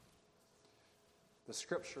The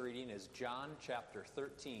scripture reading is John chapter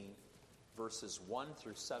 13, verses 1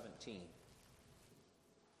 through 17.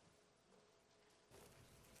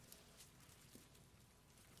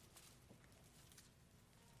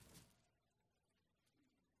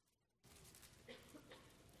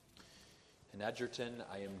 In Edgerton,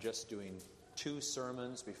 I am just doing 2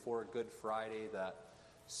 sermons before Good Friday that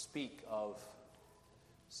speak of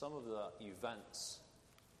some of the events,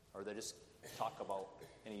 or they just talk about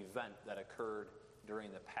an event that occurred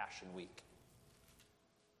during the Passion Week.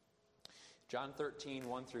 John 13,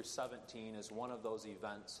 1 through 17 is one of those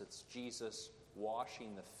events. It's Jesus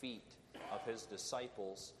washing the feet of his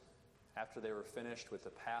disciples after they were finished with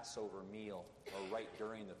the Passover meal, or right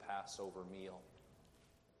during the Passover meal.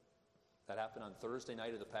 That happened on Thursday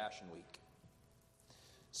night of the Passion Week.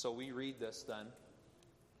 So we read this then,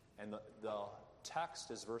 and the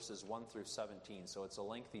text is verses 1 through 17, so it's a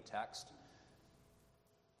lengthy text.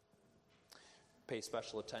 Pay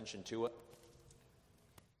special attention to it.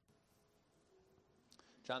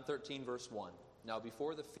 John 13, verse 1. Now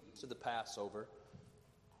before the feast of the Passover,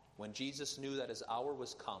 when Jesus knew that his hour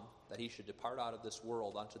was come, that he should depart out of this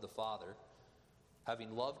world unto the Father,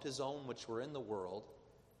 having loved his own which were in the world,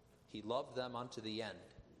 he loved them unto the end.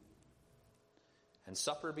 And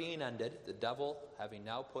supper being ended, the devil, having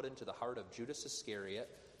now put into the heart of Judas Iscariot,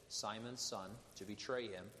 Simon's son, to betray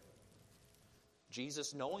him,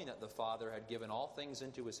 Jesus, knowing that the Father had given all things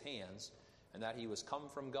into his hands, and that he was come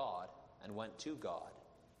from God, and went to God,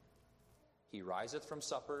 he riseth from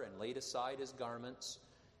supper, and laid aside his garments,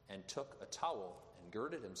 and took a towel, and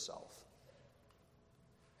girded himself.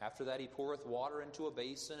 After that he poureth water into a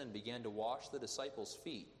basin, and began to wash the disciples'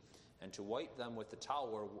 feet, and to wipe them with the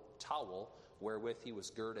towel wherewith he was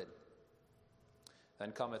girded.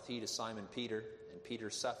 Then cometh he to Simon Peter, and Peter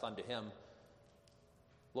saith unto him,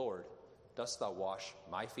 Lord, dost thou wash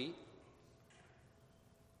my feet?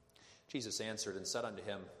 Jesus answered and said unto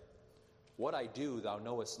him, What I do thou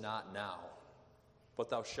knowest not now, but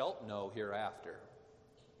thou shalt know hereafter.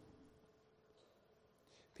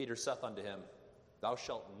 Peter saith unto him, Thou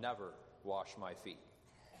shalt never wash my feet.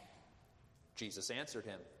 Jesus answered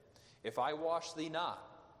him, If I wash thee not,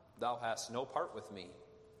 thou hast no part with me.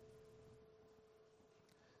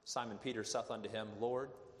 Simon Peter saith unto him,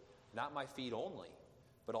 Lord, not my feet only,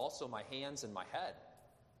 but also my hands and my head.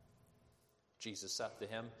 Jesus saith to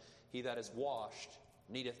him, He that is washed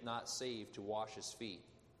needeth not save to wash his feet,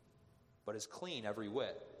 but is clean every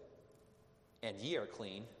whit. And ye are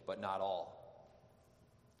clean, but not all.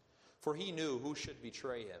 For he knew who should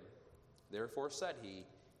betray him. Therefore said he,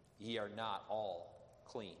 Ye are not all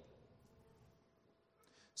clean.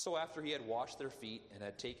 So after he had washed their feet, and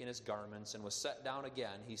had taken his garments, and was set down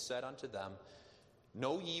again, he said unto them,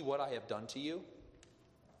 Know ye what I have done to you?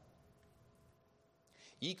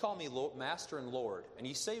 Ye call me Master and Lord, and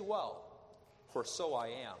ye say well, for so I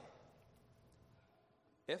am.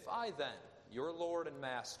 If I then, your Lord and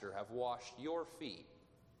Master, have washed your feet,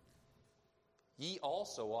 ye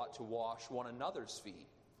also ought to wash one another's feet.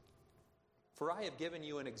 For I have given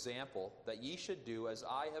you an example, that ye should do as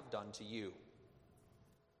I have done to you.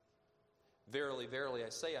 Verily, verily, I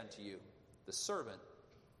say unto you, the servant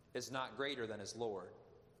is not greater than his Lord,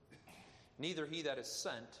 neither he that is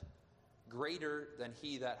sent greater than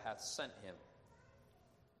he that hath sent him.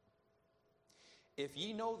 If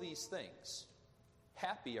ye know these things,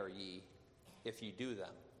 happy are ye if ye do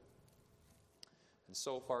them. And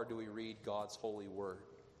so far do we read God's holy word.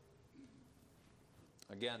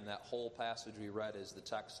 Again, that whole passage we read is the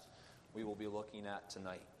text we will be looking at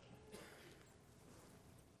tonight.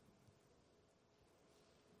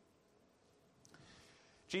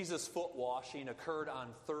 Jesus' foot washing occurred on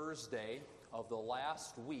Thursday of the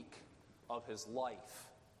last week of his life.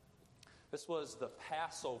 This was the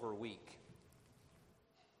Passover week.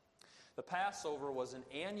 The Passover was an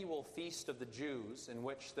annual feast of the Jews in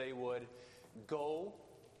which they would go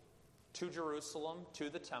to Jerusalem, to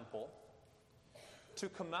the temple, to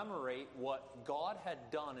commemorate what God had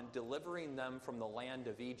done in delivering them from the land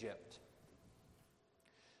of Egypt.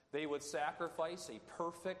 They would sacrifice a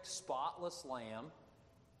perfect, spotless lamb.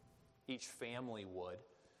 Each family would.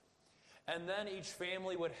 And then each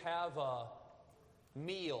family would have a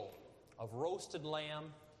meal of roasted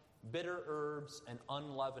lamb, bitter herbs, and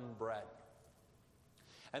unleavened bread.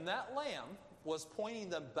 And that lamb was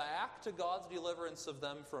pointing them back to God's deliverance of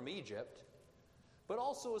them from Egypt, but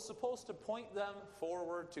also was supposed to point them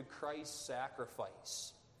forward to Christ's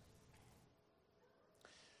sacrifice.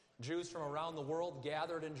 Jews from around the world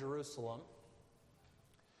gathered in Jerusalem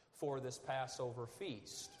for this Passover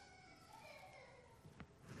feast.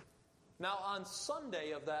 Now, on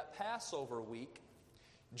Sunday of that Passover week,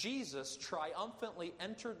 Jesus triumphantly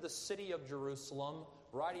entered the city of Jerusalem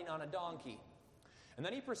riding on a donkey. And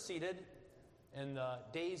then he proceeded, in the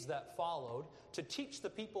days that followed, to teach the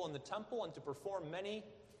people in the temple and to perform many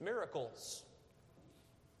miracles.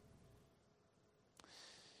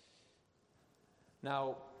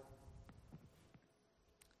 Now,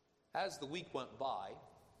 as the week went by,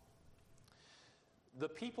 the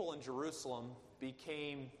people in Jerusalem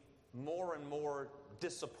became more and more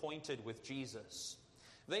disappointed with Jesus.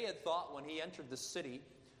 They had thought when he entered the city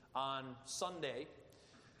on Sunday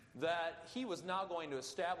that he was now going to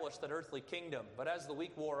establish that earthly kingdom. But as the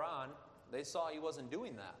week wore on, they saw he wasn't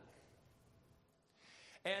doing that.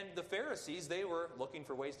 And the Pharisees, they were looking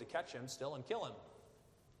for ways to catch him still and kill him.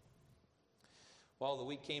 Well, the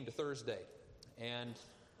week came to Thursday, and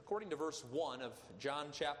according to verse 1 of John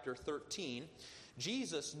chapter 13,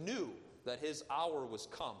 Jesus knew that his hour was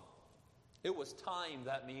come. It was time,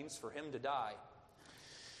 that means, for him to die.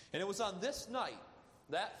 And it was on this night,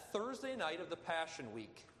 that Thursday night of the Passion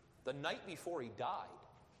Week, the night before he died,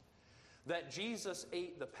 that Jesus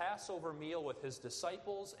ate the Passover meal with his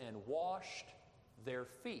disciples and washed their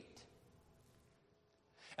feet.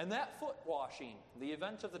 And that foot washing, the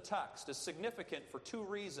event of the text, is significant for two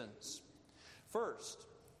reasons. First,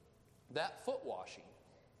 that foot washing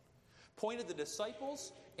pointed the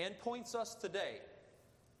disciples and points us today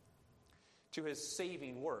to his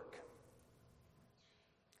saving work,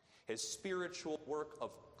 his spiritual work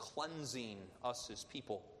of cleansing us, his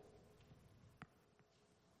people.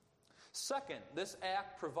 Second, this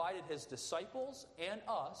act provided his disciples and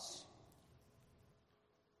us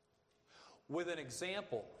with an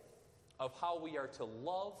example of how we are to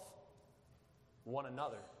love one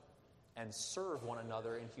another and serve one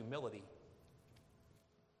another in humility.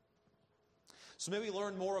 So may we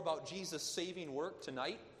learn more about Jesus' saving work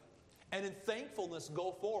tonight, and in thankfulness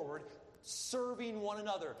go forward, serving one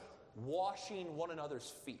another, washing one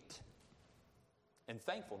another's feet, and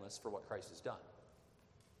thankfulness for what Christ has done.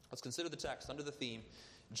 Let's consider the text under the theme,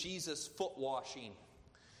 Jesus' foot washing.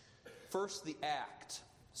 First, the act.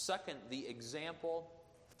 Second, the example.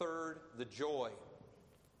 Third, the joy.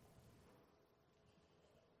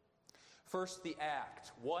 First, the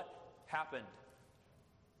act. What happened?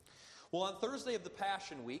 Well, on Thursday of the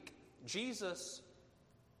Passion Week, Jesus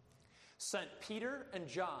sent Peter and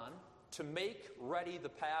John to make ready the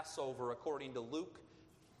Passover according to Luke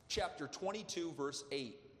chapter 22, verse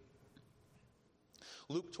 8.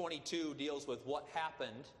 Luke 22 deals with what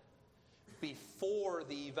happened before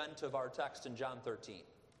the event of our text in John 13.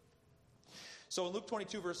 So in Luke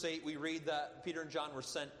 22, verse 8, we read that Peter and John were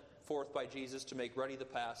sent forth by Jesus to make ready the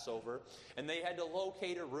Passover, and they had to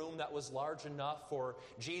locate a room that was large enough for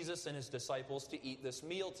Jesus and his disciples to eat this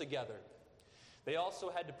meal together. They also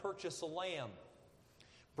had to purchase a lamb,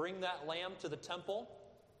 bring that lamb to the temple,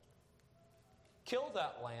 kill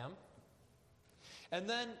that lamb, and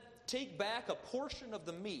then take back a portion of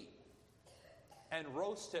the meat and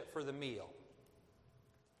roast it for the meal.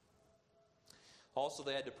 Also,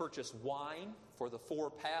 they had to purchase wine for the 4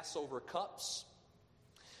 Passover cups,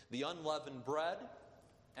 the unleavened bread,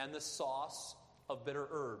 and the sauce of bitter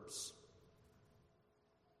herbs.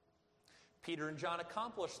 Peter and John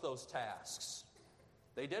accomplished those tasks.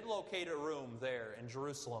 They did locate a room there in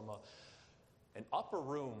Jerusalem, an upper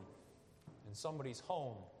room in somebody's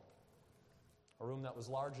home, a room that was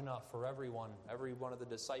large enough for everyone, every one of the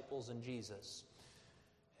disciples and Jesus.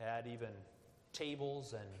 Had even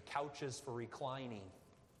tables and couches for reclining.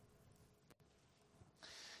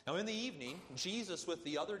 Now in the evening, Jesus with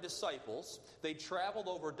the other disciples, they traveled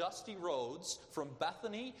over dusty roads from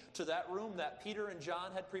Bethany to that room that Peter and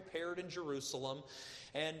John had prepared in Jerusalem.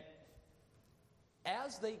 And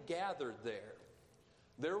as they gathered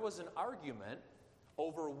there was an argument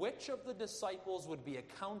over which of the disciples would be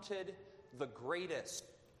accounted the greatest.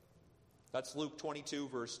 That's Luke 22,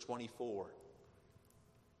 verse 24.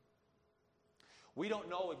 We don't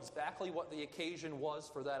know exactly what the occasion was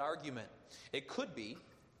for that argument. It could be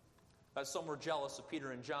that some were jealous of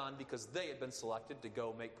Peter and John because they had been selected to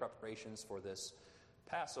go make preparations for this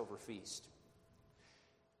Passover feast.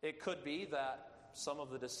 It could be that some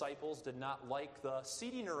of the disciples did not like the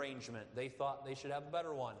seating arrangement. They thought they should have a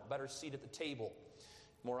better one, a better seat at the table,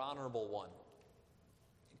 more honorable one.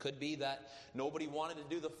 It could be that nobody wanted to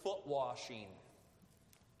do the foot washing,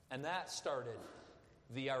 and that started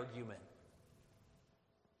the argument.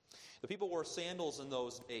 The people wore sandals in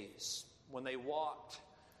those days. When they walked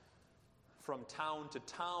from town to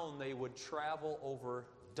town, they would travel over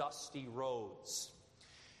dusty roads.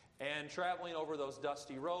 And traveling over those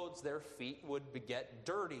dusty roads, their feet would get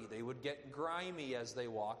dirty. They would get grimy as they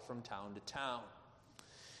walked from town to town.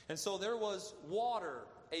 And so there was water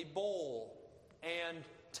a bowl and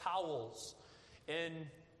towels in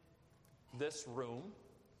this room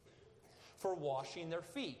for washing their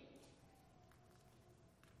feet.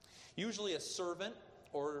 Usually a servant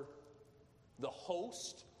or the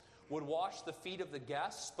host would wash the feet of the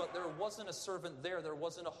guests, but there wasn't a servant there. There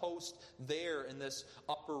wasn't a host there in this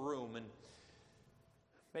upper room. And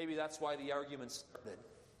maybe that's why the argument started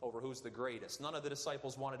over who's the greatest. None of the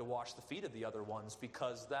disciples wanted to wash the feet of the other ones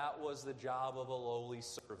because that was the job of a lowly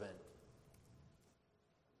servant.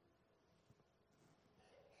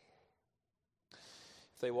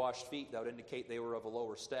 If they washed feet, that would indicate they were of a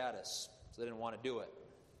lower status, so they didn't want to do it.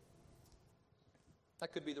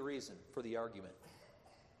 That could be the reason for the argument.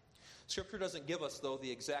 Scripture doesn't give us, though,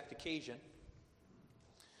 the exact occasion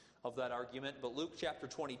of that argument, but Luke chapter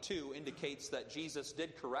 22 indicates that Jesus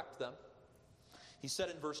did correct them. He said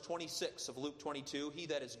in verse 26 of Luke 22, "He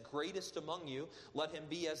that is greatest among you, let him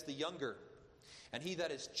be as the younger, and he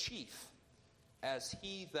that is chief, as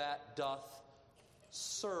he that doth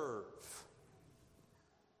serve."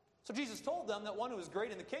 So Jesus told them that one who is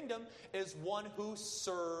great in the kingdom is one who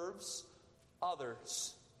serves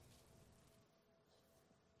others.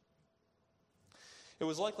 It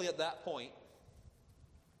was likely at that point,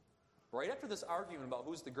 right after this argument about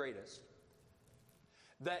who's the greatest,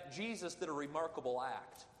 that Jesus did a remarkable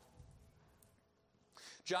act.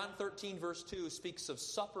 John 13 verse 2 speaks of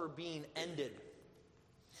supper being ended.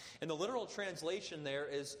 And the literal translation there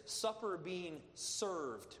is supper being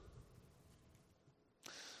served.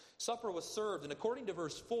 Supper was served, and according to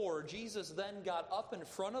verse 4, Jesus then got up in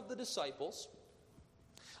front of the disciples,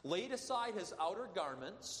 laid aside his outer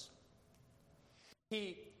garments.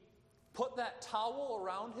 He put that towel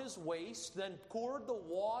around his waist, then poured the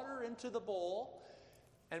water into the bowl,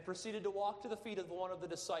 and proceeded to walk to the feet of one of the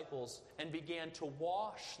disciples and began to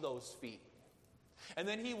wash those feet. And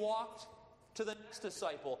then he walked to the next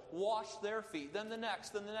disciple, washed their feet, then the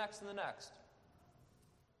next, then the next, and the next.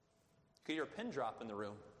 You could hear a pin drop in the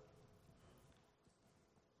room.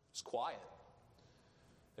 It was quiet.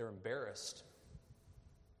 They were embarrassed.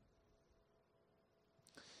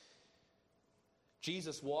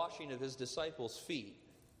 Jesus' washing of his disciples' feet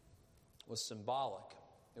was symbolic.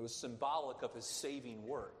 It was symbolic of his saving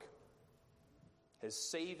work.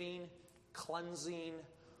 His saving, cleansing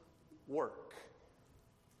work.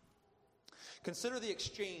 Consider the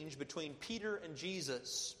exchange between Peter and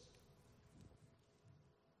Jesus.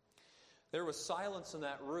 There was silence in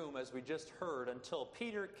that room, as we just heard, until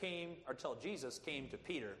Jesus came to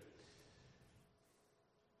Peter.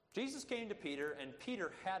 Jesus came to Peter, and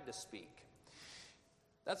Peter had to speak.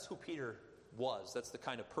 That's who Peter was. That's the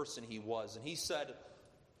kind of person he was. And he said,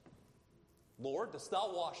 "Lord, dost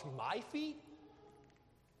thou wash my feet?"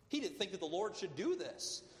 He didn't think that the Lord should do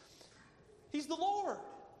this. He's the Lord.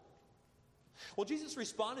 Well, Jesus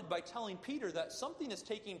responded by telling Peter that something is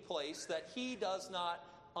taking place that he does not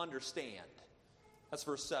understand. That's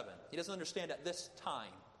verse 7. He doesn't understand at this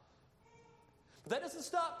time. But that doesn't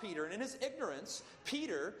stop Peter. And in his ignorance,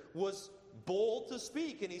 Peter was bold to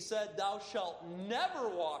speak. And he said, "Thou shalt never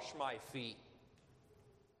wash my feet."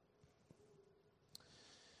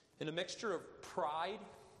 In a mixture of pride,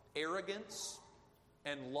 arrogance,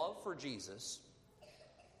 and love for Jesus,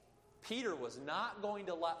 Peter was not going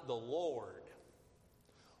to let the Lord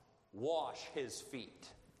wash his feet,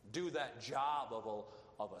 do that job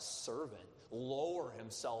of a servant, lower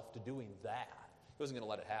himself to doing that. He wasn't going to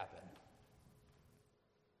let it happen.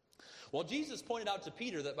 Well, Jesus pointed out to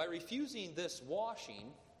Peter that by refusing this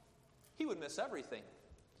washing, he would miss everything.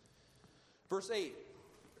 Verse 8,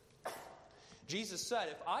 Jesus said,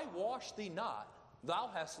 "If I wash thee not, thou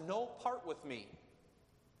hast no part with me."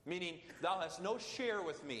 Meaning, thou hast no share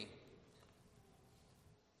with me.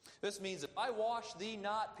 This means, if I wash thee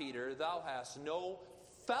not, Peter, thou hast no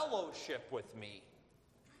fellowship with me.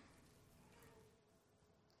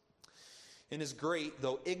 In his great,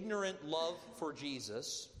 though ignorant love for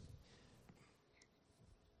Jesus,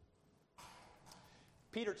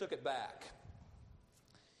 Peter took it back.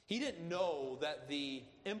 He didn't know that the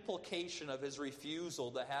implication of his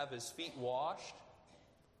refusal to have his feet washed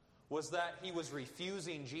was that he was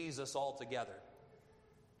refusing Jesus altogether.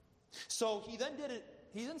 So he then did it.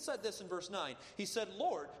 He then said this in verse 9. He said,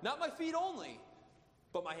 "Lord, not my feet only,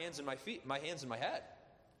 but my hands and my feet, my hands and my head.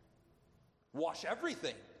 Wash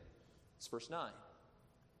everything." It's verse 9.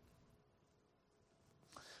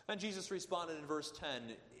 And Jesus responded in verse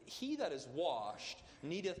 10, "He that is washed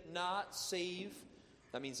needeth not save,"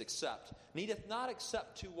 that means accept, "needeth not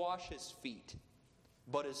except to wash his feet,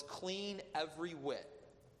 but is clean every whit.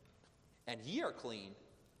 And ye are clean,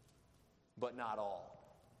 but not all."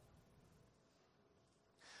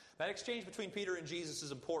 That exchange between Peter and Jesus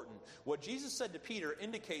is important. What Jesus said to Peter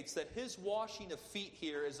indicates that his washing of feet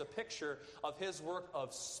here is a picture of his work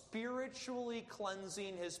of spiritually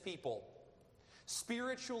cleansing his people,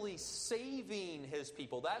 spiritually saving his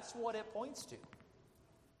people. That's what it points to.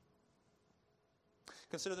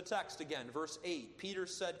 Consider the text again, verse 8. Peter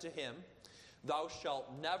said to him, "Thou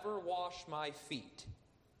shalt never wash my feet."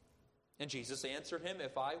 And Jesus answered him,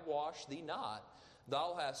 "If I wash thee not,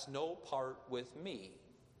 thou hast no part with me."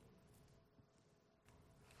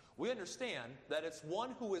 We understand that it's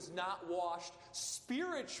one who is not washed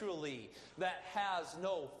spiritually that has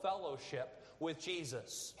no fellowship with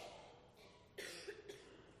Jesus.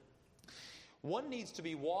 One needs to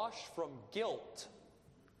be washed from guilt,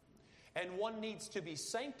 and one needs to be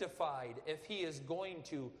sanctified if he is going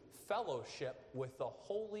to fellowship with the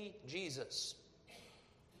holy Jesus.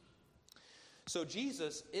 So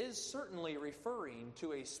Jesus is certainly referring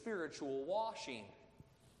to a spiritual washing.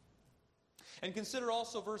 And consider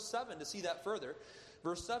also verse 7 to see that further.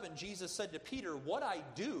 Verse 7, Jesus said to Peter, "What I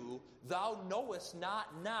do thou knowest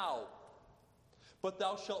not now, but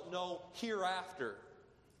thou shalt know hereafter."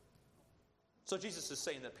 So Jesus is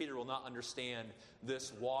saying that Peter will not understand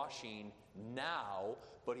this washing now,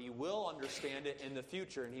 but he will understand it in the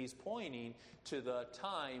future. And he's pointing to the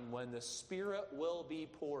time when the Spirit will be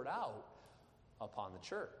poured out upon the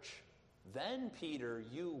church. Then, Peter,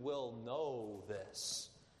 you will know this.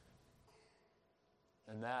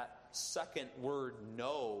 And that second word,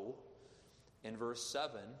 know, in verse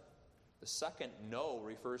 7, the second know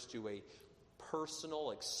refers to a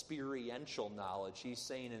personal, experiential knowledge. He's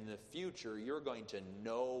saying in the future, you're going to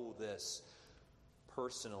know this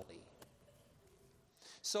personally.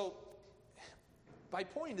 So, by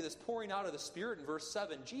pointing to this pouring out of the Spirit in verse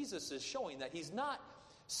 7, Jesus is showing that he's not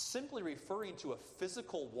simply referring to a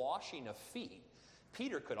physical washing of feet.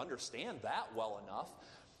 Peter could understand that well enough.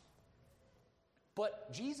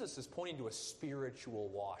 But Jesus is pointing to a spiritual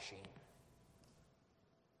washing.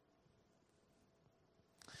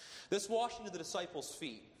 This washing of the disciples'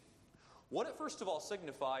 feet, what it first of all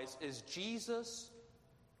signifies is Jesus'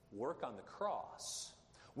 work on the cross,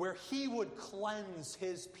 where he would cleanse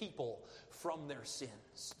his people from their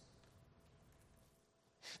sins.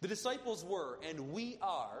 The disciples were, and we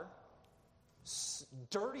are,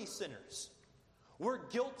 dirty sinners. We're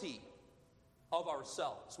guilty of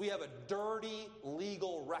ourselves. We have a dirty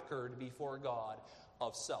legal record before God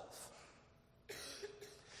of self.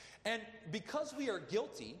 And because we are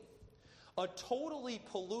guilty, a totally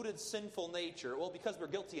polluted sinful nature, well, because we're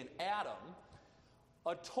guilty in Adam,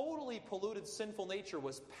 a totally polluted sinful nature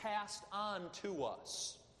was passed on to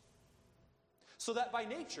us. So that by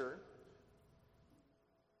nature,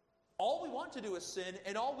 all we want to do is sin,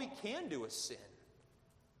 and all we can do is sin.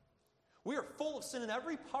 We are full of sin in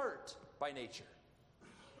every part by nature.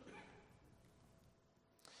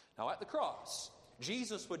 Now at the cross,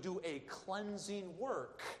 Jesus would do a cleansing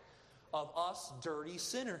work of us dirty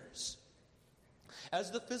sinners.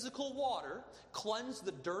 As the physical water cleansed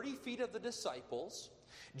the dirty feet of the disciples,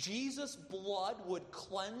 Jesus' blood would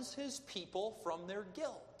cleanse his people from their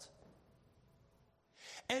guilt.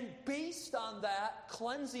 And based on that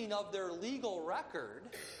cleansing of their legal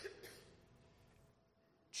record,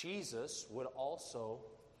 Jesus would also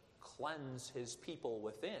cleanse his people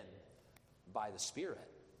within by the Spirit.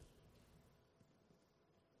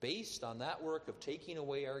 Based on that work of taking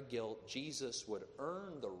away our guilt, Jesus would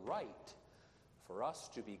earn the right for us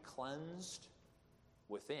to be cleansed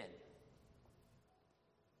within.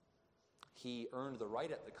 He earned the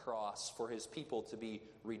right at the cross for his people to be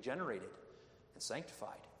regenerated and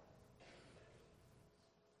sanctified.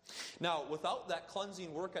 Now, without that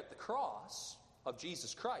cleansing work at the cross of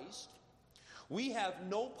Jesus Christ, we have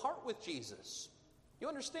no part with Jesus. You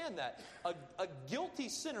understand that? A guilty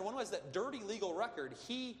sinner, one who has that dirty legal record,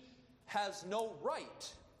 he has no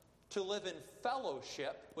right to live in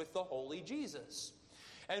fellowship with the holy Jesus.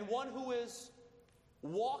 And one who is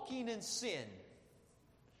walking in sin,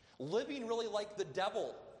 living really like the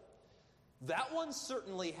devil, that one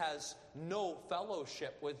certainly has no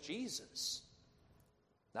fellowship with Jesus.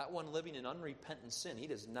 That one living in unrepentant sin, he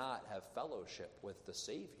does not have fellowship with the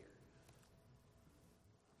Savior.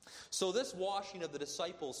 So this washing of the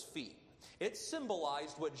disciples' feet, it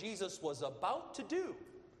symbolized what Jesus was about to do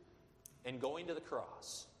in going to the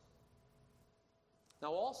cross.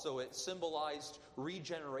 Now also it symbolized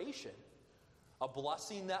regeneration, a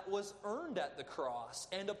blessing that was earned at the cross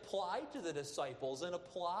and applied to the disciples and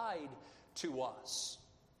applied to us.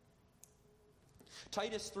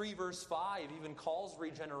 Titus 3 verse 5 even calls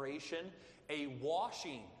regeneration a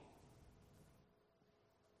washing.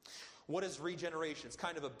 What is regeneration? It's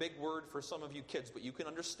kind of a big word for some of you kids, but you can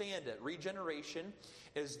understand it. Regeneration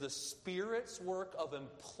is the Spirit's work of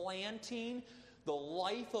implanting the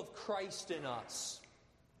life of Christ in us.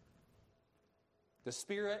 The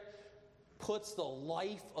Spirit puts the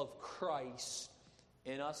life of Christ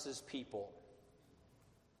in us as people.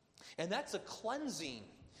 And that's a cleansing.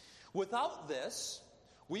 Without this,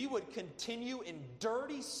 we would continue in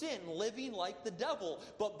dirty sin, living like the devil.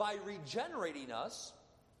 But by regenerating us,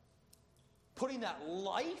 putting that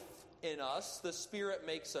life in us, the Spirit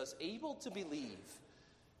makes us able to believe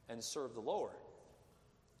and serve the Lord.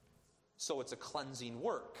 So it's a cleansing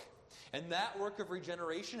work. And that work of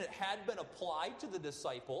regeneration, it had been applied to the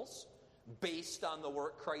disciples based on the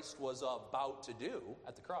work Christ was about to do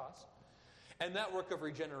at the cross. And that work of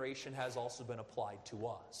regeneration has also been applied to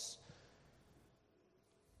us.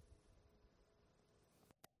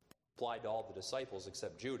 Applied to all the disciples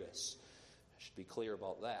except Judas. I should be clear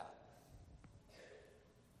about that.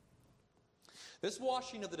 This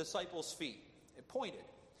washing of the disciples' feet, it pointed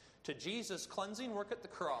to Jesus' cleansing work at the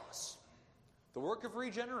cross, the work of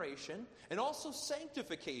regeneration, and also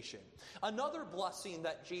sanctification. Another blessing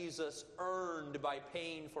that Jesus earned by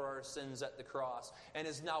paying for our sins at the cross and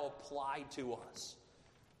is now applied to us.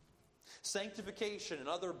 Sanctification,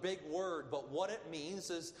 another big word, but what it means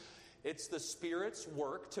is it's the Spirit's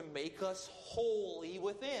work to make us holy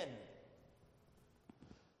within.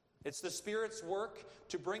 It's the Spirit's work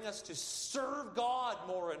to bring us to serve God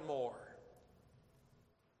more and more.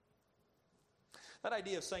 That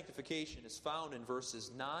idea of sanctification is found in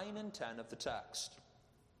verses 9 and 10 of the text.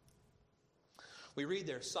 We read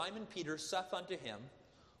there, Simon Peter saith unto him,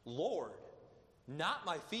 Lord, not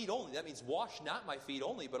my feet only. That means wash not my feet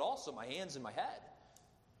only, but also my hands and my head.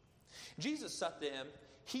 Jesus saith to him,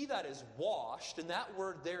 he that is washed, and that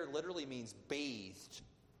word there literally means bathed.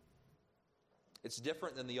 It's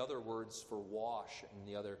different than the other words for wash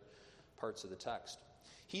in the other parts of the text.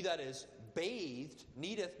 He that is bathed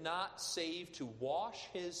needeth not save to wash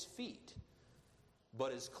his feet,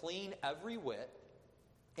 but is clean every whit,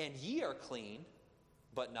 and ye are clean,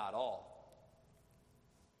 but not all.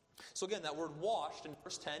 So again, that word washed in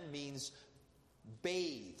verse 10 means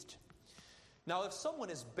bathed. Now, if someone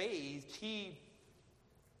is bathed, he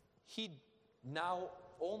now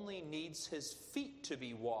only needs his feet to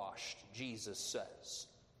be washed, Jesus says.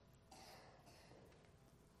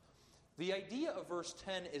 The idea of verse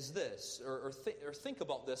 10 is this, or think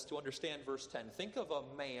about this to understand verse 10. Think of a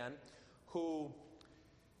man who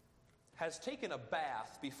has taken a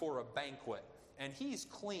bath before a banquet, and he's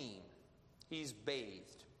clean, he's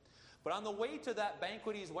bathed. But on the way to that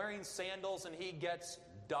banquet, he's wearing sandals, and he gets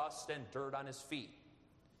dust and dirt on his feet.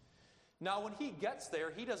 Now, when he gets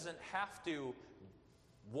there, he doesn't have to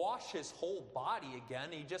wash his whole body again.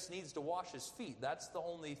 He just needs to wash his feet. That's the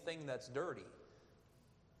only thing that's dirty.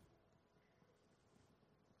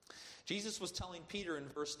 Jesus was telling Peter in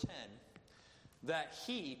verse 10 that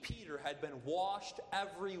he, Peter, had been washed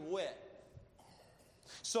every whit.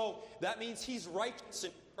 So that means he's righteous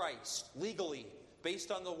in Christ, legally,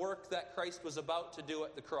 based on the work that Christ was about to do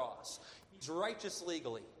at the cross. He's righteous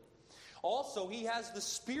legally. Also, he has the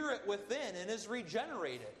Spirit within and is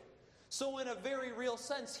regenerated. So in a very real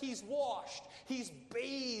sense, he's washed. He's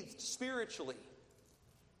bathed spiritually.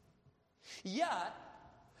 Yet,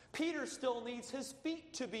 Peter still needs his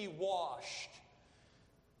feet to be washed.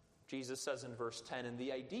 Jesus says in verse 10, and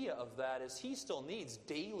the idea of that is he still needs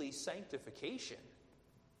daily sanctification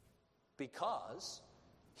because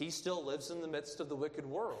he still lives in the midst of the wicked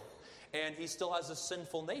world and he still has a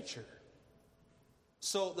sinful nature.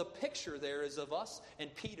 So the picture there is of us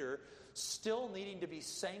and Peter still needing to be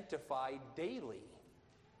sanctified daily,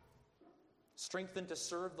 strengthened to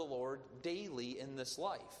serve the Lord daily in this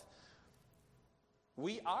life.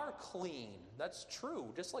 We are clean. That's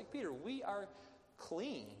true. Just like Peter, we are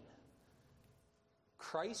clean.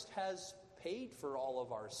 Christ has paid for all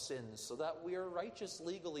of our sins so that we are righteous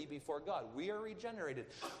legally before God. We are regenerated.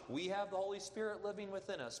 We have the Holy Spirit living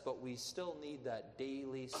within us, but we still need that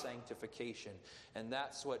daily sanctification. And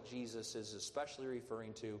that's what Jesus is especially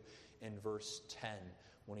referring to in verse 10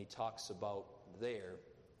 when he talks about there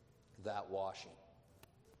that washing.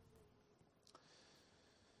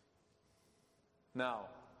 Now,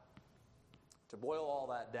 to boil all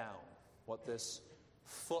that down, what this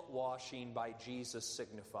foot washing by Jesus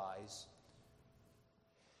signifies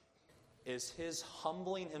is his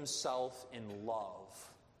humbling himself in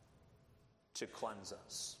love to cleanse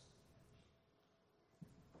us.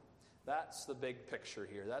 That's the big picture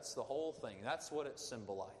here. That's the whole thing. That's what it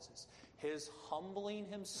symbolizes. His humbling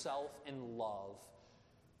himself in love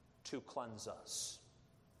to cleanse us.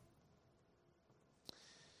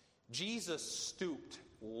 Jesus stooped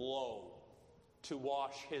low to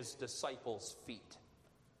wash his disciples' feet.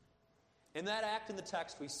 In that act in the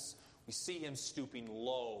text, we see him stooping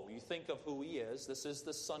low. You think of who he is. This is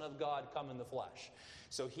the Son of God come in the flesh.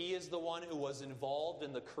 So he is the one who was involved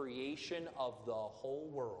in the creation of the whole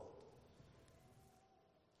world.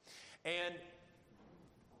 And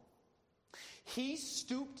he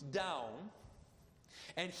stooped down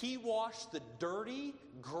and he washed the dirty,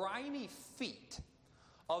 grimy feet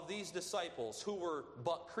of these disciples who were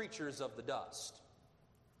but creatures of the dust.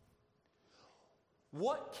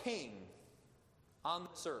 What king on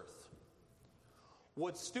this earth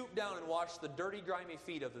would stoop down and wash the dirty, grimy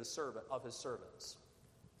feet of his servants?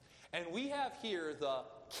 And we have here the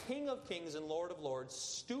King of Kings and Lord of Lords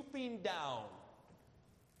stooping down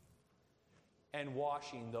and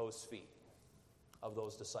washing those feet of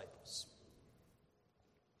those disciples.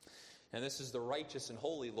 And this is the righteous and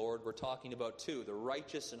holy Lord we're talking about too. The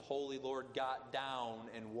righteous and holy Lord got down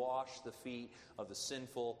and washed the feet of the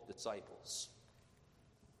sinful disciples.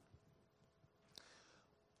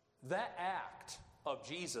 That act of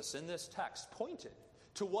Jesus in this text pointed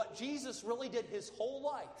to what Jesus really did his whole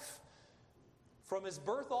life, from his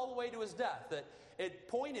birth all the way to his death. That it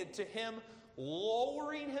pointed to him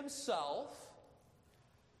lowering himself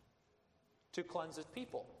to cleanse his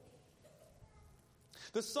people.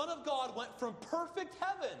 The Son of God went from perfect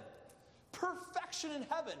heaven, perfection in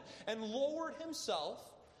heaven, and lowered himself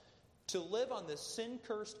to live on this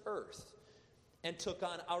sin-cursed earth and took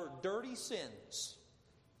on our dirty sins.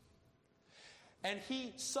 And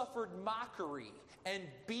he suffered mockery and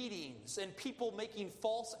beatings and people making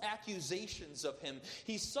false accusations of him.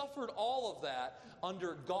 He suffered all of that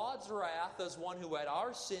under God's wrath as one who had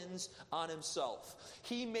our sins on himself.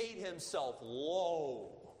 He made himself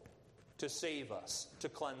low to save us, to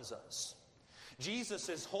cleanse us. Jesus,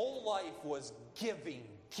 his whole life was giving,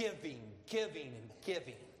 giving, giving, and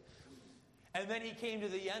giving. And then he came to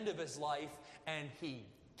the end of his life and he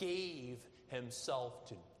gave himself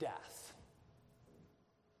to death.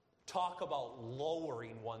 Talk about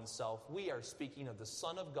lowering oneself. We are speaking of the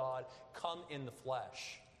Son of God come in the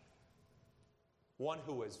flesh. One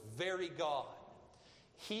who is very God.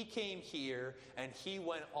 He came here and he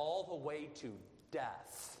went all the way to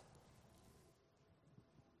death.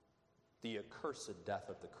 The accursed death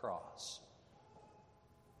of the cross.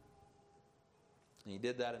 And he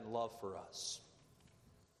did that in love for us.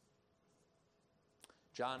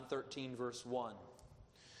 John 13, verse 1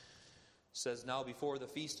 says, "Now before the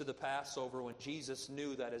feast of the Passover, when Jesus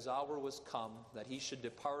knew that his hour was come, that he should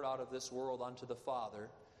depart out of this world unto the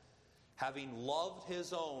Father, having loved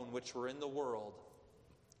his own which were in the world,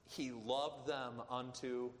 he loved them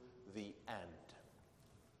unto the end."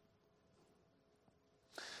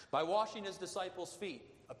 By washing his disciples' feet,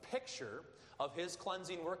 a picture of his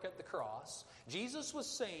cleansing work at the cross, Jesus was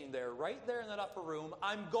saying there, right there in that upper room,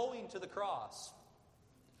 I'm going to the cross.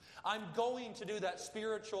 I'm going to do that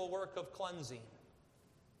spiritual work of cleansing.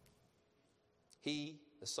 He,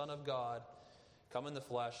 the Son of God, come in the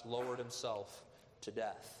flesh, lowered himself to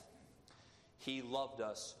death. He loved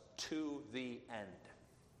us to the end.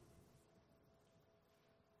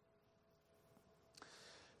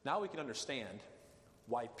 Now we can understand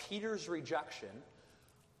why Peter's rejection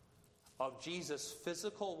of Jesus'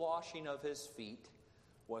 physical washing of his feet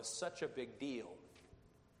was such a big deal.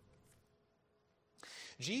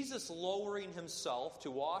 Jesus lowering himself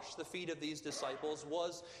to wash the feet of these disciples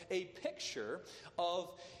was a picture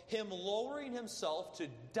of him lowering himself to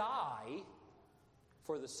die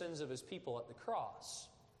for the sins of his people at the cross.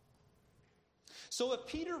 So if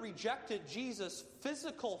Peter rejected Jesus'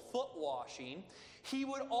 physical foot washing, he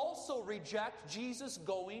would also reject Jesus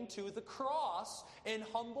going to the cross in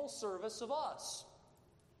humble service of us.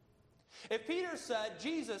 If Peter said,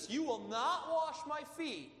 Jesus, you will not wash my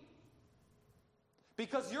feet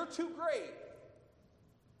because you're too great,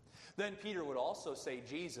 then Peter would also say,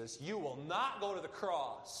 Jesus, you will not go to the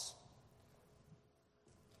cross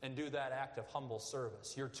and do that act of humble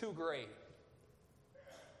service. You're too great.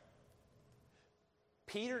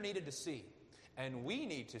 Peter needed to see, and we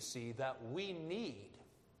need to see, that we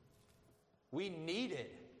needed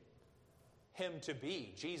him to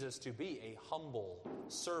be, Jesus to be, a humble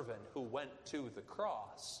servant who went to the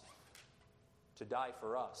cross to die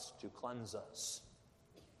for us, to cleanse us.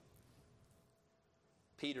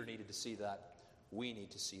 Peter needed to see that. We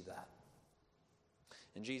need to see that.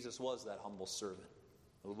 And Jesus was that humble servant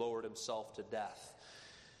who lowered himself to death.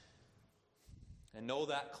 And know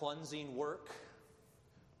that cleansing work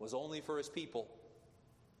was only for his people.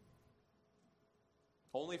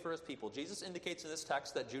 Only for his people. Jesus indicates in this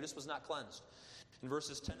text that Judas was not cleansed. In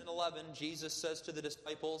verses 10 and 11, Jesus says to the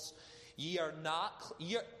disciples, ye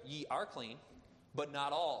are clean, but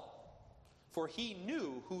not all. For he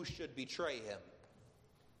knew who should betray him.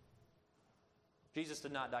 Jesus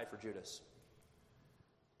did not die for Judas.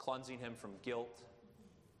 Cleansing him from guilt,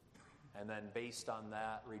 and then based on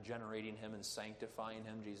that, regenerating him and sanctifying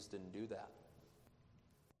him. Jesus didn't do that.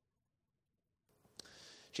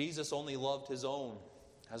 Jesus only loved his own,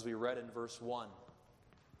 as we read in verse 1.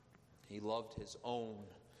 He loved his own.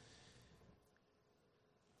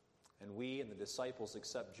 And we and the disciples,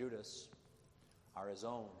 except Judas, are his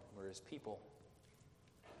own. We're his people.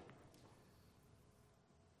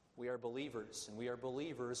 We are believers, and we are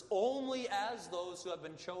believers only as those who have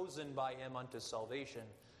been chosen by him unto salvation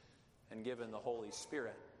and given the Holy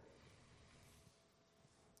Spirit.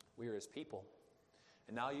 We are his people.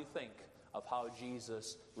 And now you think of how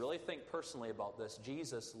Jesus, really think personally about this.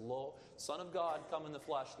 Jesus, Son of God come in the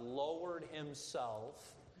flesh, lowered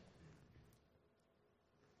himself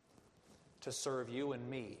to serve you and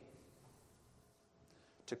me,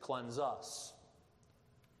 to cleanse us,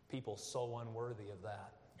 people so unworthy of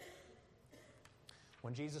that.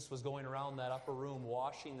 When Jesus was going around that upper room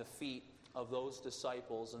washing the feet of those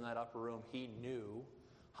disciples in that upper room, he knew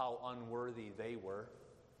how unworthy they were.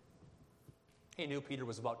 He knew Peter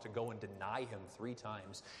was about to go and deny him 3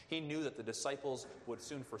 times. He knew that the disciples would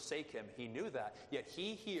soon forsake him. He knew that. Yet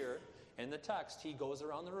he here, in the text, he goes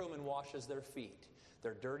around the room and washes their feet,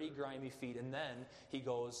 their dirty, grimy feet, and then he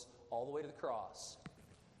goes all the way to the cross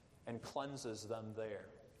and cleanses them there.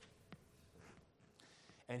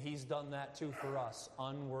 And he's done that too for us,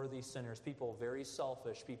 unworthy sinners, people very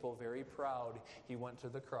selfish, people very proud. He went to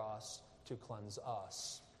the cross to cleanse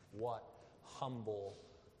us. What humble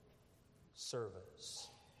service.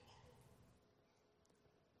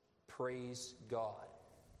 Praise God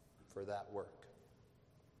for that work.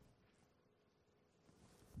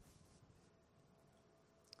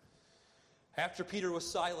 After Peter was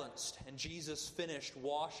silenced and Jesus finished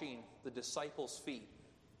washing the disciples' feet,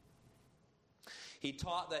 he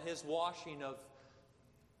taught that his washing of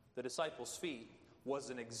the disciples' feet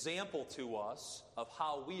was an example to us of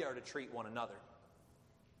how we are to treat one another.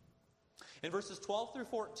 In verses 12 through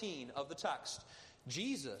 14 of the text,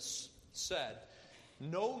 Jesus said,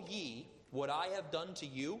 know ye what I have done to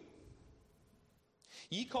you?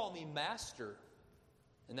 Ye call me master,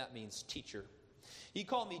 and that means teacher. Ye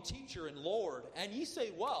call me teacher and Lord, and ye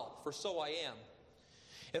say, well, for so I am.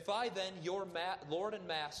 If I then, your Lord and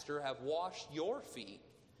Master, have washed your feet,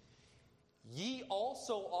 ye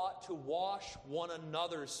also ought to wash one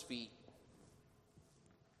another's feet.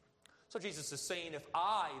 So Jesus is saying, if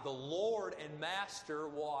I, the Lord and Master,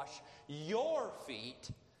 wash your feet,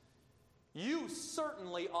 you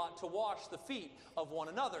certainly ought to wash the feet of one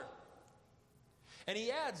another. And he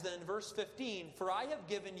adds then in verse 15, for I have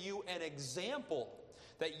given you an example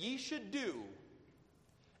that ye should do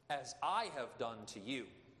as I have done to you.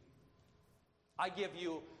 I give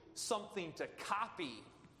you something to copy,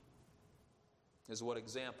 is what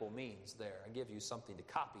example means there. I give you something to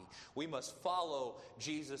copy. We must follow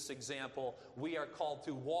Jesus' example. We are called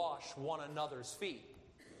to wash one another's feet.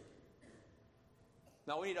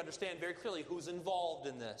 Now we need to understand very clearly who's involved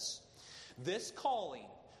in this. This calling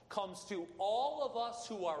comes to all of us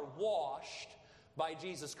who are washed by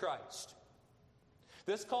Jesus Christ.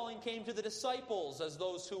 This calling came to the disciples as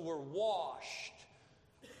those who were washed.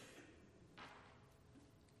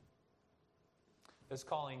 This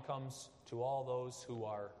calling comes to all those who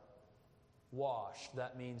are washed.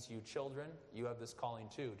 That means you children, you have this calling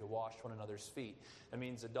too, to wash one another's feet. That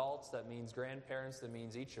means adults, that means grandparents, that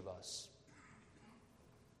means each of us.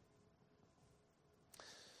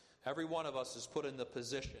 Every one of us is put in the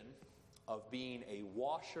position of being a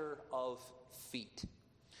washer of feet.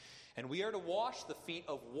 And we are to wash the feet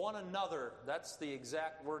of one another. That's the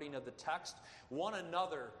exact wording of the text. One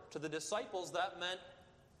another. To the disciples, that meant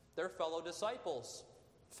their fellow disciples,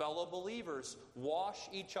 fellow believers. Wash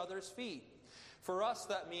each other's feet. For us,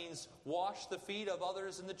 that means wash the feet of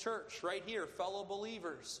others in the church. Right here, fellow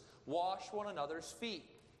believers. Wash one another's feet.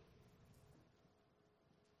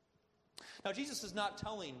 Now, Jesus is not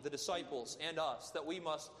telling the disciples and us that we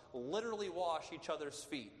must literally wash each other's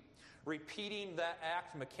feet, repeating that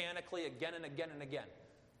act mechanically again and again and again.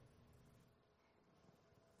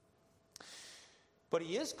 But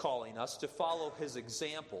he is calling us to follow his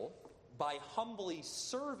example by humbly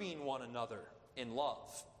serving one another in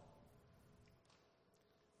love.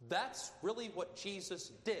 That's really what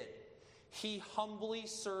Jesus did. He humbly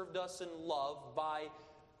served us in love by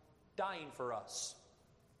dying for us.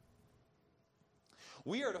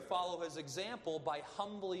 We are to follow his example by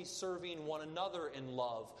humbly serving one another in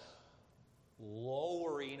love,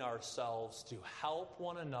 lowering ourselves to help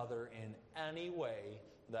one another in any way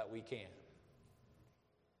that we can,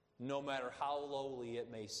 no matter how lowly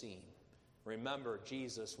it may seem. Remember,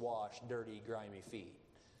 Jesus washed dirty, grimy feet.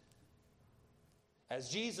 As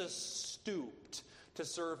Jesus stooped to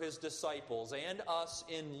serve his disciples and us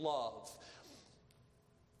in love,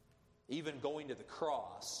 even going to the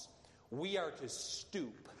cross, we are to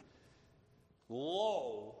stoop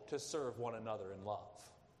low to serve one another in love.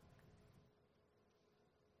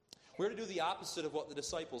 We're to do the opposite of what the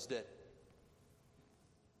disciples did.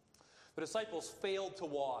 The disciples failed to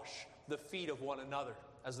wash the feet of one another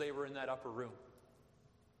as they were in that upper room.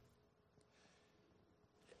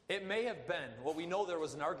 It may have been, well, we know there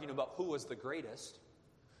was an argument about who was the greatest.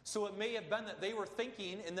 So it may have been that they were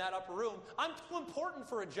thinking in that upper room, I'm too important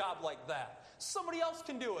for a job like that. Somebody else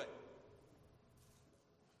can do it.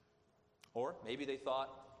 Or maybe they thought,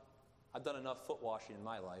 I've done enough foot washing in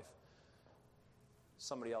my life.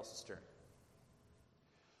 Somebody else's turn.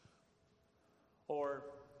 Or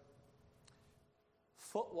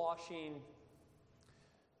foot washing,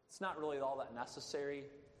 it's not really all that necessary.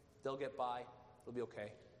 They'll get by. It'll be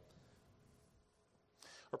okay.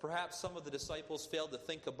 Or perhaps some of the disciples failed to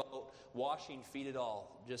think about washing feet at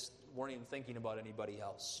all. Just weren't even thinking about anybody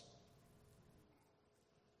else.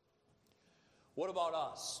 What about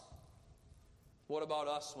us? What about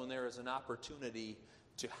us when there is an opportunity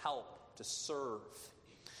to help, to serve?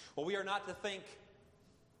 Well, we are not to think,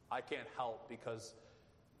 I can't help because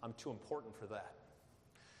I'm too important for that.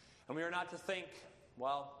 And we are not to think,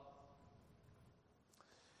 well,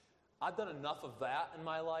 I've done enough of that in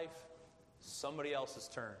my life, somebody else's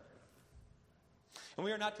turn. And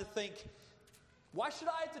we are not to think, why should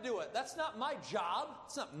I have to do it? That's not my job.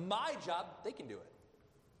 It's not my job. They can do it.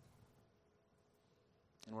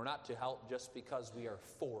 And we're not to help just because we are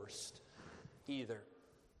forced either.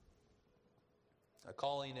 Our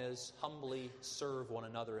calling is humbly serve one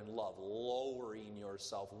another in love, lowering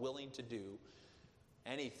yourself, willing to do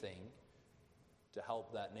anything to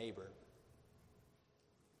help that neighbor.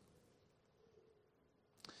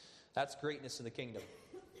 That's greatness in the kingdom.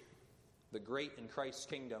 The great in Christ's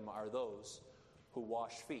kingdom are those who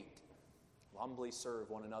wash feet, humbly serve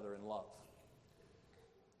one another in love.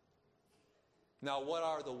 Now, what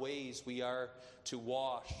are the ways we are to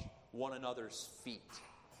wash one another's feet?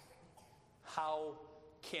 How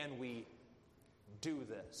can we do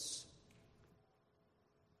this?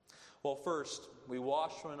 Well, first, we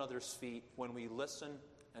wash one another's feet when we listen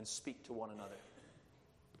and speak to one another.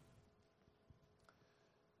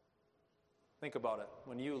 Think about it.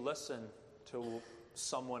 When you listen to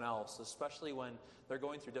someone else, especially when they're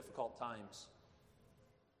going through difficult times,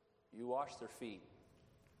 you wash their feet.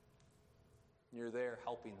 You're there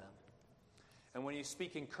helping them. And when you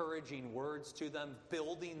speak encouraging words to them,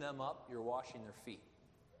 building them up, you're washing their feet.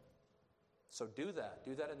 So do that.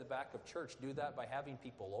 Do that in the back of church. Do that by having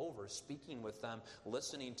people over, speaking with them,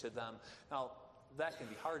 listening to them. Now, that can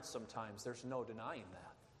be hard sometimes. There's no denying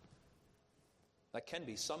that. That can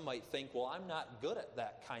be. Some might think, well, I'm not good at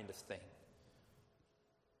that kind of thing.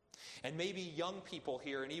 And maybe young people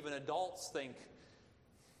here and even adults think,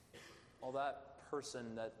 well, that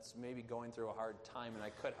person that's maybe going through a hard time and I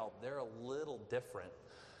could help, they're a little different.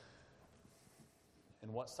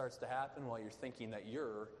 And what starts to happen? Well, you're thinking that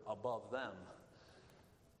you're above them.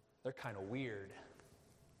 They're kind of weird.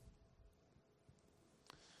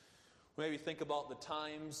 Maybe think about the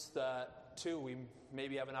times that, too, we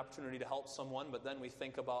maybe have an opportunity to help someone, but then we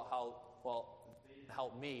think about how, well, they didn't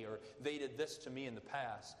help me, or they did this to me in the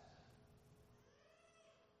past.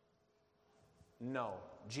 No.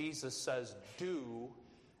 Jesus says, do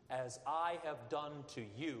as I have done to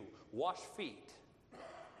you. Wash feet.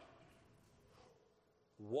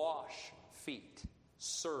 Wash feet.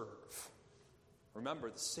 Serve.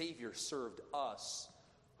 Remember, the Savior served us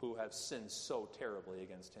who have sinned so terribly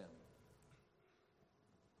against him.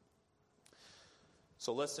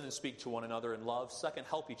 So listen and speak to one another in love. Second,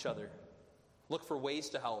 help each other. Look for ways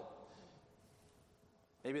to help.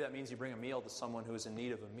 Maybe that means you bring a meal to someone who is in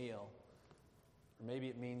need of a meal. Or maybe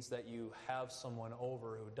it means that you have someone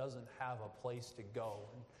over who doesn't have a place to go.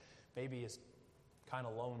 And maybe is kind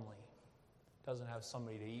of lonely. Doesn't have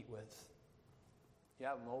somebody to eat with. You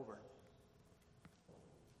have them over.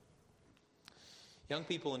 Young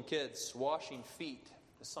people and kids, washing feet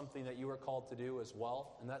is something that you are called to do as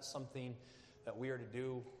well. And that's something that we are to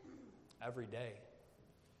do every day.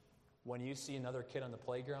 When you see another kid on the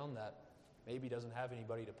playground that maybe doesn't have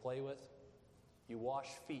anybody to play with, you wash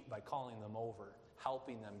feet by calling them over,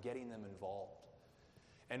 helping them, getting them involved.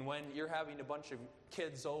 And when you're having a bunch of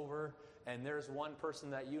kids over and there's one person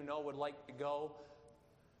that you know would like to go,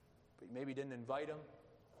 but you maybe didn't invite them,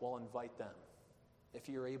 well, invite them. If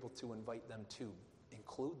you're able to invite them too,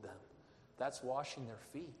 include them. That's washing their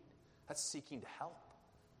feet. That's seeking to help.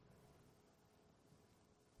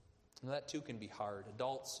 And that too can be hard.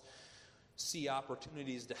 Adults see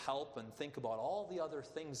opportunities to help and think about all the other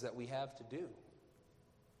things that we have to do.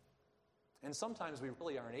 And sometimes we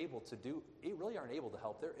really aren't able to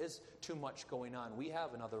help. There is too much going on. We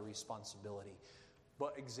have another responsibility.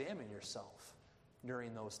 But examine yourself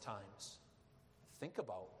during those times. Think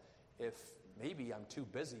about if maybe I'm too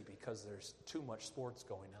busy because there's too much sports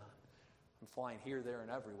going on. I'm flying here, there, and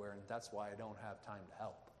everywhere, and that's why I don't have time to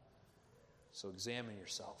help. So examine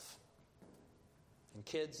yourself. And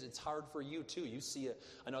kids, it's hard for you too. You see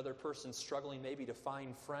another person struggling maybe to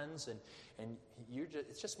find friends, and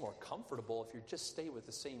it's just more comfortable if you just stay with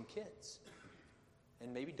the same kids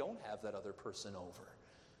and maybe don't have that other person over.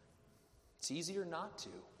 It's easier not to.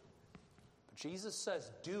 But Jesus says,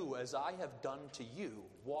 do as I have done to you.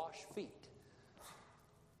 Wash feet.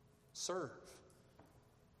 Serve.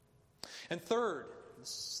 And third,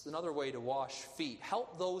 this is another way to wash feet.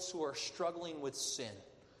 Help those who are struggling with sin.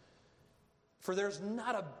 For there's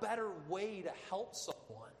not a better way to help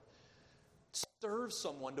someone, to serve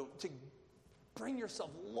someone, to bring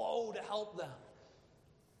yourself low to help them.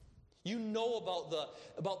 You know about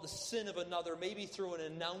the sin of another, maybe through an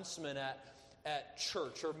announcement at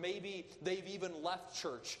church, or maybe they've even left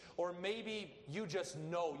church, or maybe you just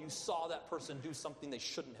know you saw that person do something they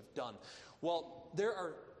shouldn't have done. Well, there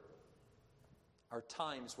are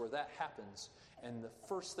times where that happens, and the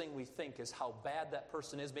first thing we think is how bad that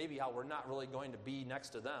person is, maybe how we're not really going to be next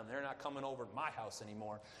to them. They're not coming over to my house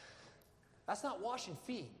anymore. That's not washing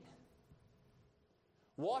feet.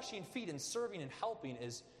 Washing feet and serving and helping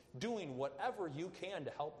is doing whatever you can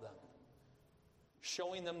to help them.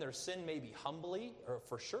 Showing them their sin maybe humbly, or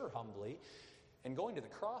for sure humbly, and going to the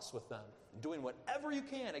cross with them. Doing whatever you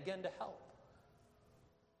can, again, to help.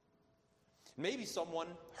 Maybe someone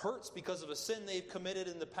hurts because of a sin they've committed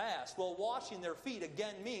in the past. Well, washing their feet,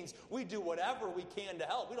 again, means we do whatever we can to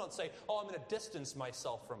help. We don't say, oh, I'm going to distance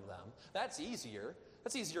myself from them. That's easier.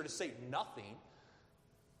 That's easier to say nothing.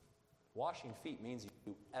 Washing feet means you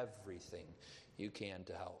do everything you can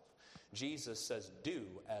to help. Jesus says, do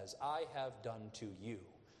as I have done to you.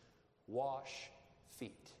 Wash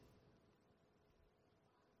feet.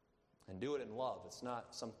 And do it in love. It's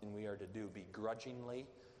not something we are to do begrudgingly,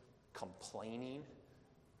 complaining,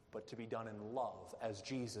 but to be done in love, as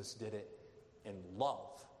Jesus did it in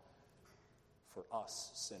love for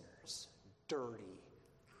us sinners. Dirty,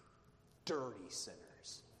 dirty sinners.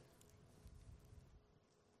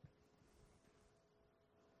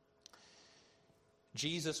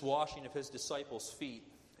 Jesus' washing of his disciples' feet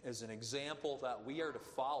is an example that we are to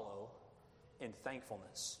follow in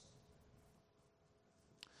thankfulness.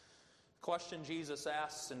 The question Jesus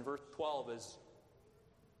asks in verse 12 is,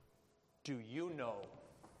 do you know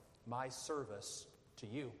my service to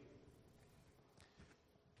you?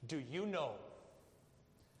 Do you know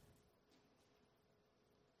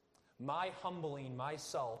my humbling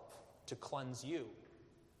myself to cleanse you?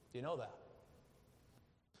 Do you know that?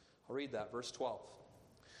 I'll read that, verse 12.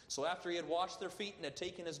 So after he had washed their feet and had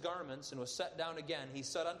taken his garments and was set down again, he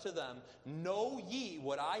said unto them, know ye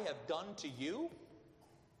what I have done to you?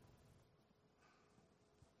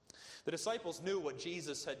 The disciples knew what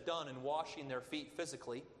Jesus had done in washing their feet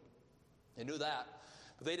physically. They knew that.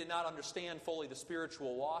 But they did not understand fully the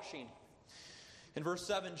spiritual washing. In verse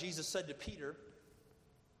 7, Jesus said to Peter,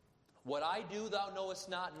 what I do thou knowest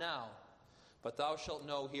not now, but thou shalt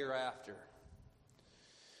know hereafter.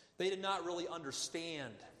 They did not really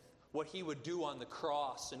understand what he would do on the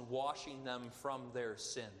cross in washing them from their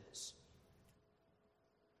sins.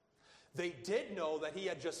 They did know that he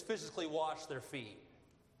had just physically washed their feet.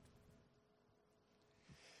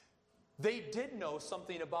 They did know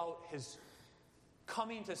something about his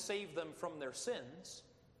coming to save them from their sins.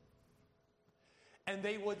 And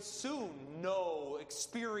they would soon know,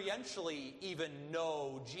 experientially even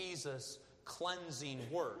know, Jesus' cleansing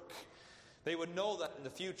work. They would know that in the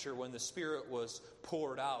future when the Spirit was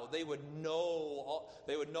poured out. They would know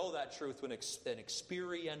that truth with an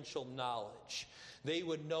experiential knowledge. They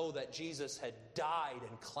would know that Jesus had died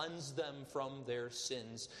and cleansed them from their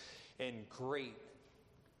sins in great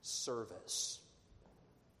service.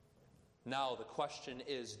 Now the question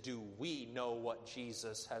is, do we know what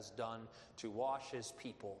Jesus has done to wash his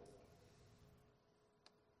people?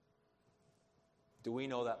 Do we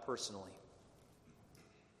know that personally?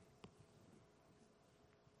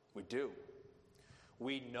 We do.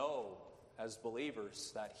 We know, as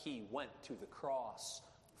believers that he went to the cross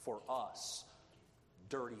for us,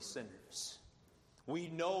 dirty sinners. We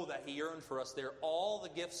know that he earned for us there all the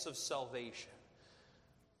gifts of salvation.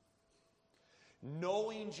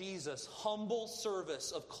 Knowing Jesus' humble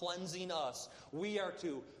service of cleansing us, we are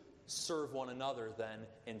to serve one another then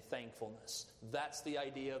in thankfulness. That's the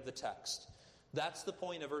idea of the text. That's the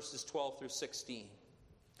point of verses 12 through 16.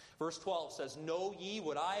 Verse 12 says, "Know ye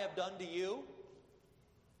what I have done to you?"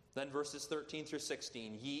 Then verses 13 through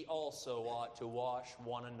 16, "Ye also ought to wash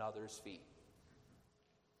one another's feet."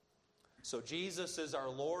 So Jesus is our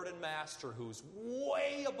Lord and Master who's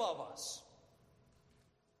way above us.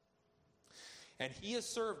 And he has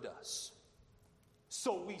served us.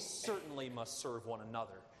 So we certainly must serve one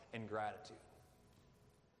another in gratitude.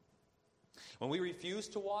 When we refuse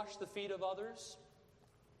to wash the feet of others,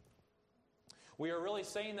 we are really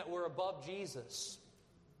saying that we're above Jesus.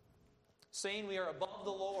 Saying we are above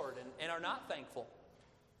the Lord and are not thankful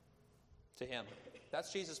to him.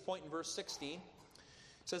 That's Jesus' point in verse 16.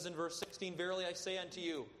 It says in verse 16, "Verily I say unto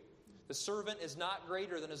you, the servant is not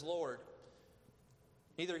greater than his Lord,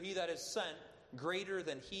 neither he that is sent greater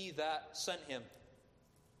than he that sent him."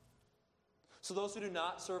 So those who do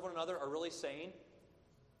not serve one another are really saying,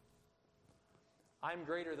 I'm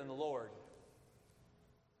greater than the Lord.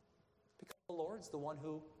 Because the Lord's the one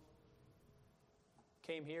who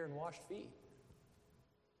came here and washed feet.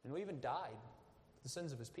 And who even died for the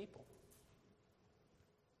sins of his people.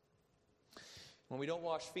 When we don't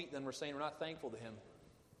wash feet, then we're saying we're not thankful to him.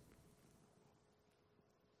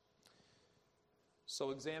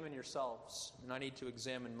 So examine yourselves, and I need to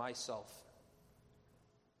examine myself.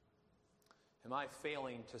 Am I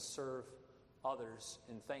failing to serve others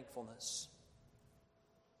in thankfulness?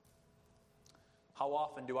 How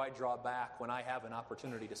often do I draw back when I have an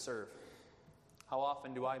opportunity to serve? How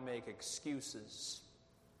often do I make excuses?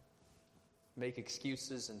 Make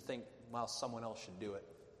excuses and think, well, someone else should do it.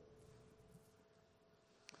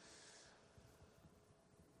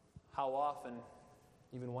 How often,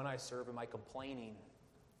 even when I serve, am I complaining?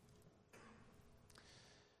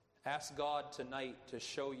 Ask God tonight to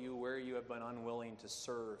show you where you have been unwilling to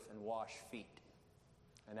serve and wash feet.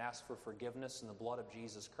 And ask for forgiveness in the blood of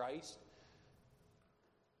Jesus Christ.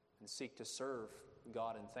 And seek to serve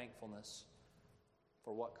God in thankfulness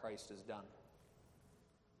for what Christ has done.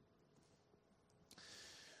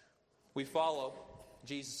 We follow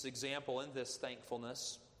Jesus' example in this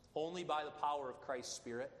thankfulness only by the power of Christ's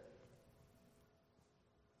Spirit.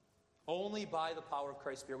 Only by the power of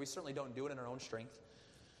Christ's Spirit. We certainly don't do it in our own strength.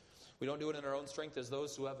 We don't do it in our own strength as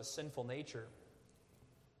those who have a sinful nature.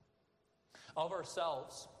 Of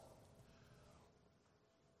ourselves,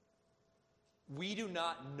 we do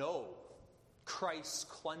not know Christ's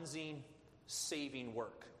cleansing, saving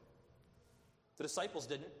work. The disciples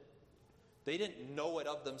didn't. They didn't know it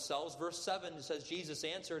of themselves. Verse 7 says, Jesus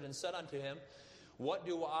answered and said unto him, What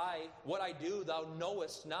I do thou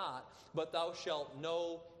knowest not, but thou shalt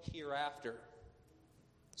know hereafter.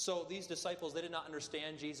 So these disciples, they did not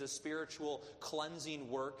understand Jesus' spiritual cleansing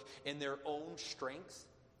work in their own strength.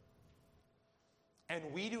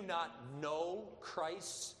 And we do not know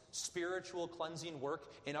Christ's spiritual cleansing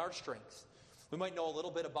work in our strength. We might know a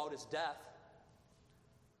little bit about his death.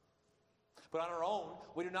 But on our own,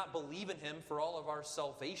 we do not believe in him for all of our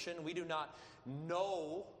salvation. We do not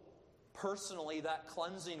know personally that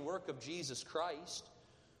cleansing work of Jesus Christ.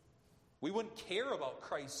 We wouldn't care about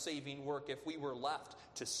Christ's saving work if we were left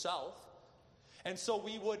to self. And so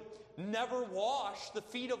we would never wash the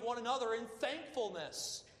feet of one another in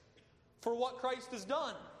thankfulness for what Christ has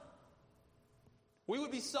done. We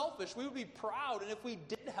would be selfish. We would be proud. And if we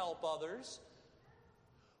did help others,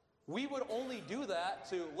 we would only do that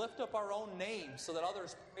to lift up our own name so that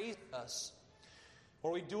others praise us.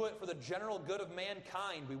 Or we do it for the general good of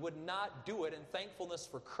mankind. We would not do it in thankfulness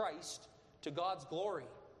for Christ to God's glory.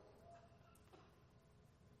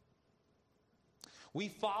 We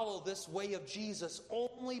follow this way of Jesus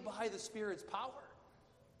only by the Spirit's power.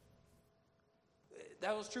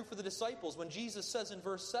 That was true for the disciples. When Jesus says in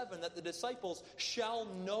verse 7 that the disciples shall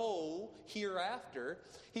know hereafter,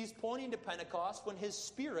 he's pointing to Pentecost when his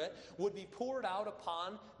Spirit would be poured out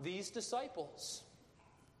upon these disciples.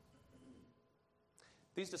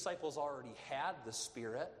 These disciples already had the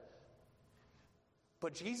Spirit,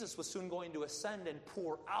 but Jesus was soon going to ascend and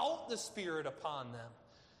pour out the Spirit upon them.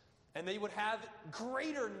 And they would have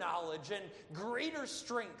greater knowledge and greater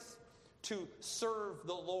strength to serve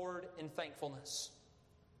the Lord in thankfulness.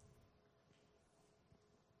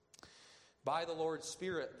 By the Lord's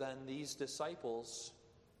Spirit, then, these disciples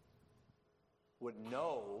would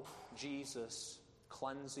know Jesus'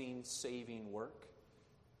 cleansing, saving work.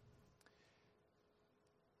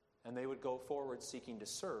 And they would go forward seeking to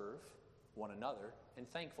serve one another in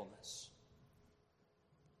thankfulness.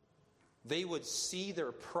 They would see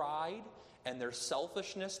their pride and their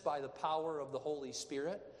selfishness by the power of the Holy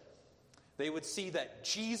Spirit. They would see that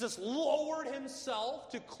Jesus lowered himself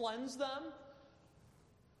to cleanse them.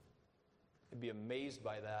 They'd be amazed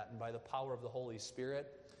by that. And by the power of the Holy Spirit,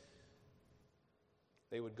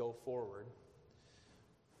 they would go forward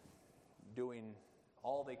doing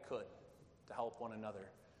all they could to help one another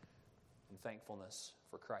in thankfulness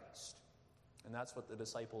for Christ. And that's what the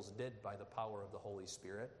disciples did by the power of the Holy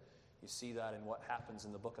Spirit. You see that in what happens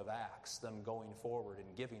in the book of Acts, them going forward and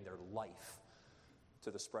giving their life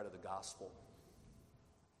to the spread of the gospel.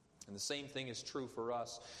 And the same thing is true for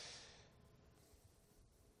us.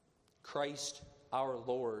 Christ our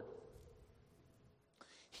Lord,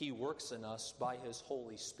 he works in us by his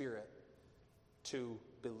Holy Spirit to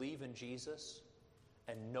believe in Jesus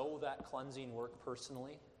and know that cleansing work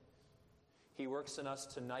personally. He works in us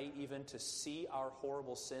tonight even to see our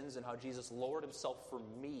horrible sins and how Jesus lowered himself for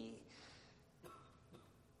me.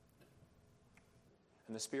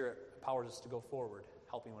 And the Spirit empowers us to go forward,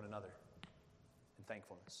 helping one another in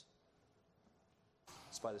thankfulness.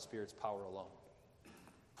 It's by the Spirit's power alone.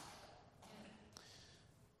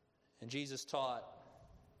 And Jesus taught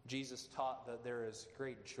that there is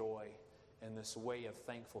great joy in this way of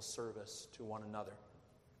thankful service to one another.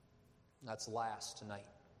 That's last tonight.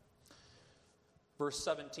 Verse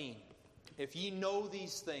 17, if ye know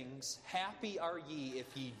these things, happy are ye if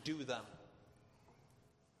ye do them.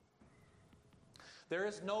 There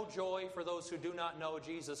is no joy for those who do not know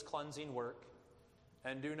Jesus' cleansing work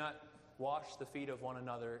and do not wash the feet of one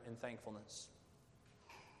another in thankfulness.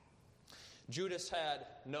 Judas had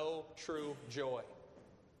no true joy.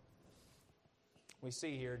 We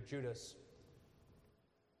see here Judas.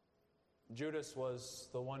 Judas was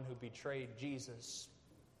the one who betrayed Jesus.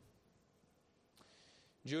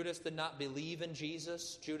 Judas did not believe in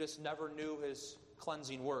Jesus. Judas never knew his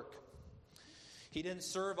cleansing work. He didn't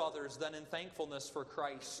serve others then in thankfulness for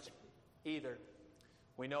Christ either.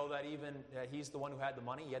 We know that even he's the one who had the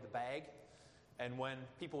money. He had the bag. And when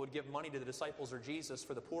people would give money to the disciples or Jesus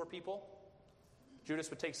for the poor people,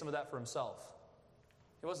 Judas would take some of that for himself.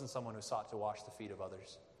 He wasn't someone who sought to wash the feet of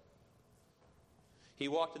others. He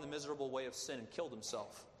walked in the miserable way of sin and killed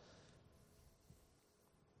himself.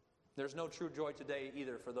 There's no true joy today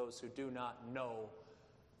either for those who do not know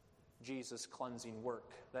Jesus' cleansing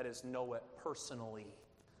work. That is, know it personally.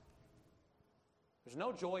 There's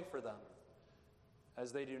no joy for them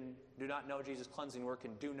as they do not know Jesus' cleansing work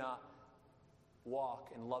and do not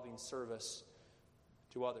walk in loving service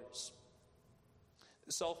to others.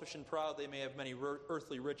 Selfish and proud, they may have many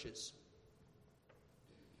earthly riches.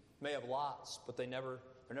 May have lots, but they're never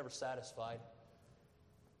satisfied.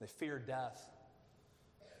 They fear death.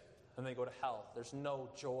 And they go to hell. There's no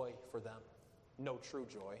joy for them. No true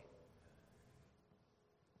joy.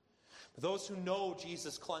 But those who know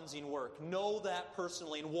Jesus' cleansing work, know that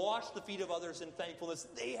personally, and wash the feet of others in thankfulness,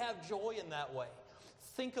 they have joy in that way.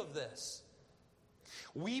 Think of this.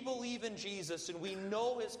 We believe in Jesus and we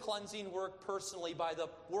know his cleansing work personally by the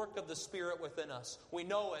work of the Spirit within us. We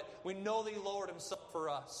know it. We know that he lowered himself for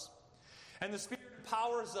us. And the Spirit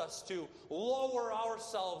empowers us to lower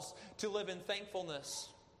ourselves to live in thankfulness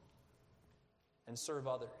and serve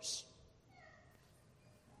others.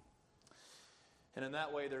 And in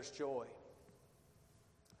that way, there's joy.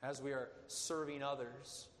 As we are serving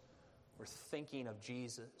others, we're thinking of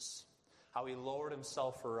Jesus, how he lowered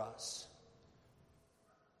himself for us.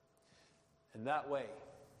 In that way,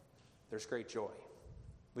 there's great joy.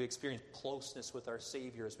 We experience closeness with our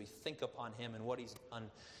Savior as we think upon him and what he's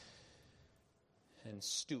done and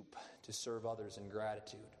stoop to serve others in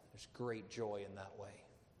gratitude. There's great joy in that way.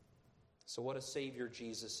 So what a Savior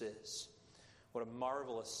Jesus is. What a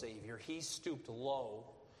marvelous Savior. He stooped low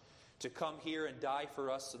to come here and die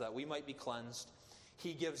for us so that we might be cleansed.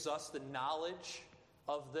 He gives us the knowledge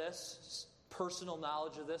of this, personal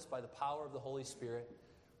knowledge of this by the power of the Holy Spirit.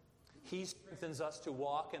 He strengthens us to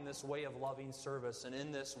walk in this way of loving service, and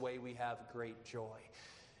in this way we have great joy.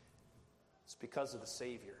 It's because of the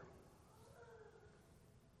Savior.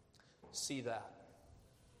 See that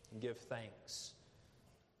and give thanks.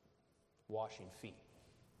 Washing feet.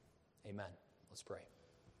 Amen. Let's pray.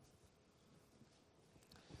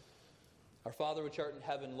 Our Father which art in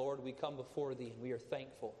heaven, Lord, we come before thee and we are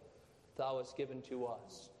thankful thou hast given to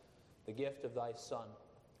us the gift of thy Son,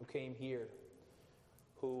 who came here,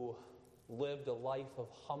 who lived a life of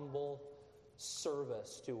humble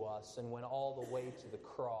service to us and went all the way to the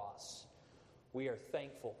cross. We are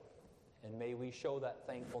thankful, and may we show that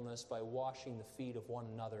thankfulness by washing the feet of one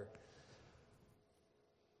another.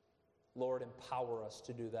 Lord, empower us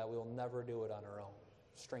to do that. We will never do it on our own.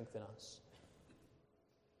 Strengthen us.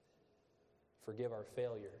 Forgive our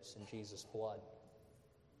failures in Jesus' blood.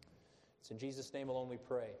 It's in Jesus' name alone we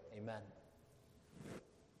pray. Amen.